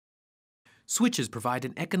Switches provide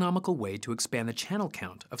an economical way to expand the channel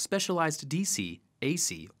count of specialized DC,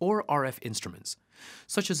 AC, or RF instruments,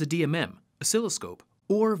 such as a DMM, oscilloscope,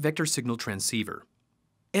 or vector signal transceiver.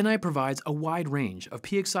 NI provides a wide range of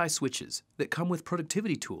PXI switches that come with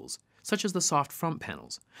productivity tools, such as the soft front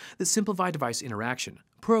panels, that simplify device interaction,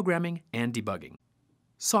 programming, and debugging.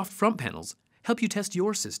 Soft front panels help you test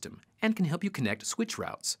your system and can help you connect switch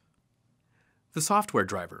routes. The software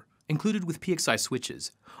driver, included with PXI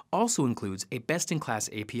switches, also includes a best-in-class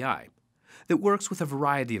API that works with a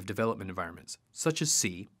variety of development environments, such as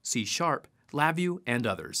C, C#, LabVIEW, and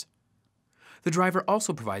others. The driver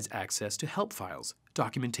also provides access to help files,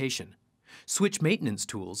 documentation, switch maintenance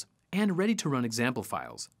tools, and ready-to-run example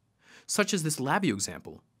files, such as this LabVIEW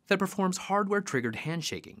example that performs hardware-triggered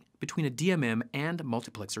handshaking between a DMM and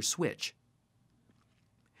multiplexer switch.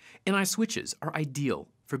 NI switches are ideal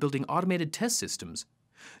for building automated test systems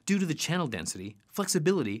due to the channel density,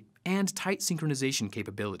 flexibility, and tight synchronization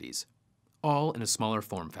capabilities, all in a smaller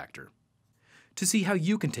form factor. To see how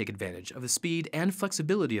you can take advantage of the speed and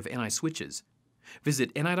flexibility of NI switches,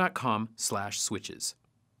 visit ni.com/switches.